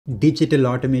Digital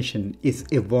automation is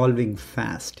evolving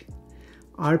fast.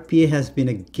 RPA has been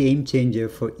a game changer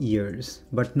for years,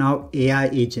 but now AI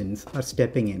agents are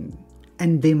stepping in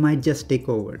and they might just take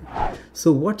over.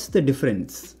 So what's the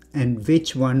difference and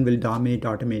which one will dominate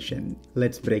automation?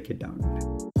 Let's break it down.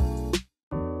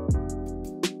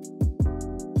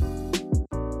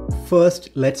 First,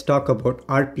 let's talk about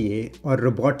RPA or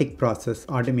robotic process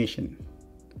automation.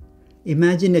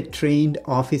 Imagine a trained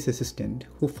office assistant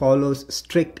who follows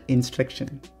strict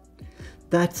instruction.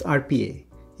 That's RPA.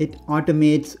 It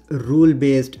automates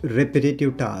rule-based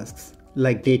repetitive tasks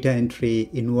like data entry,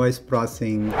 invoice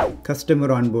processing, customer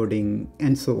onboarding,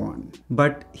 and so on.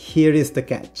 But here is the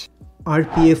catch.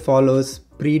 RPA follows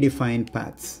predefined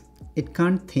paths. It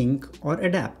can't think or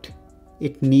adapt.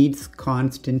 It needs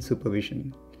constant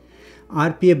supervision.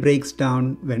 RPA breaks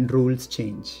down when rules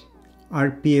change.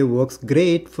 RPA works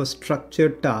great for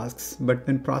structured tasks, but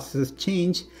when processes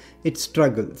change, it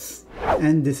struggles.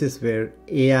 And this is where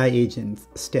AI agents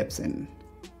steps in.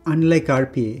 Unlike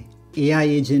RPA, AI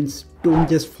agents don't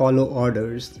just follow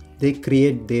orders, they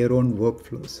create their own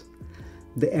workflows.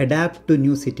 They adapt to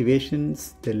new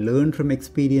situations, they learn from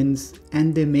experience,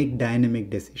 and they make dynamic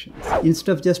decisions.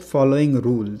 Instead of just following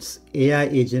rules, AI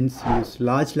agents use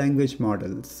large language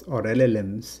models or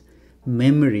LLMs,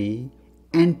 memory,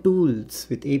 and tools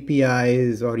with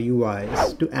APIs or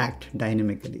UIs to act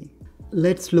dynamically.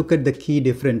 Let's look at the key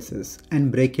differences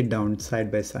and break it down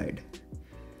side by side.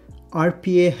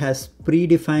 RPA has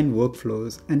predefined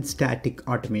workflows and static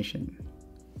automation,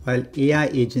 while AI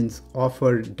agents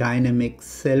offer dynamic,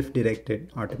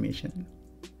 self-directed automation.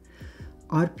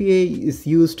 RPA is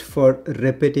used for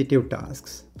repetitive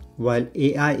tasks, while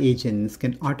AI agents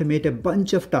can automate a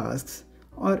bunch of tasks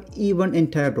or even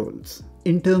entire roles.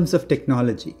 In terms of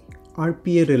technology,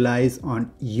 RPA relies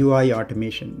on UI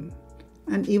automation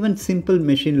and even simple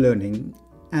machine learning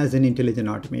as an intelligent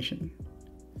automation,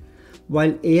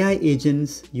 while AI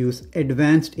agents use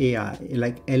advanced AI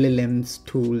like LLMs,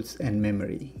 tools, and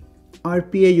memory.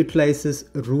 RPA utilizes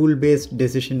rule-based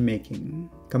decision-making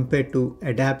compared to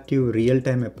adaptive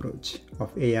real-time approach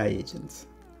of AI agents.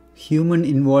 Human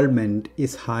involvement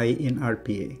is high in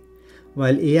RPA,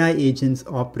 while AI agents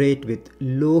operate with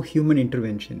low human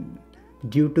intervention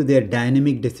due to their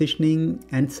dynamic decisioning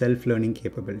and self-learning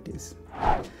capabilities.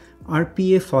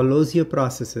 RPA follows your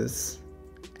processes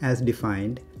as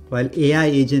defined, while AI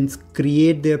agents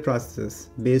create their processes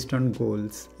based on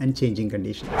goals and changing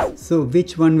conditions. So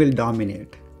which one will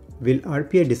dominate? Will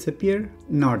RPA disappear?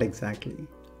 Not exactly.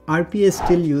 RPA is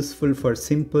still useful for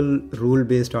simple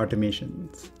rule-based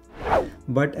automations.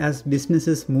 But as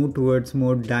businesses move towards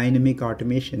more dynamic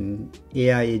automation,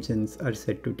 AI agents are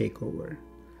set to take over.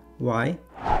 Why?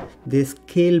 They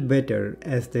scale better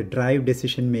as they drive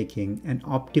decision-making and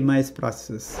optimize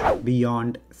processes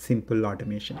beyond simple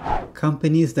automation.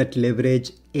 Companies that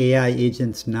leverage AI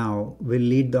agents now will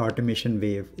lead the automation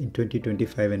wave in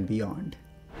 2025 and beyond.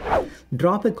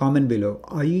 Drop a comment below.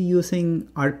 Are you using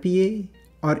RPA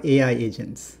or AI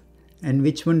agents? And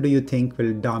which one do you think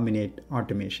will dominate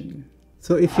automation?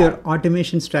 So if your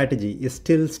automation strategy is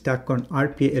still stuck on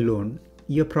RPA alone,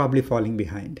 you're probably falling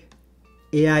behind.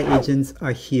 AI agents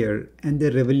are here and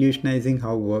they're revolutionizing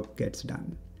how work gets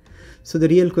done. So the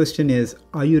real question is,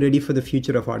 are you ready for the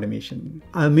future of automation?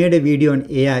 I've made a video on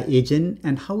AI agent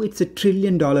and how it's $1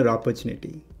 trillion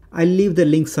opportunity. I'll leave the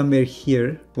link somewhere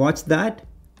here. Watch that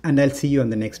and I'll see you on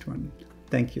the next one.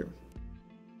 Thank you.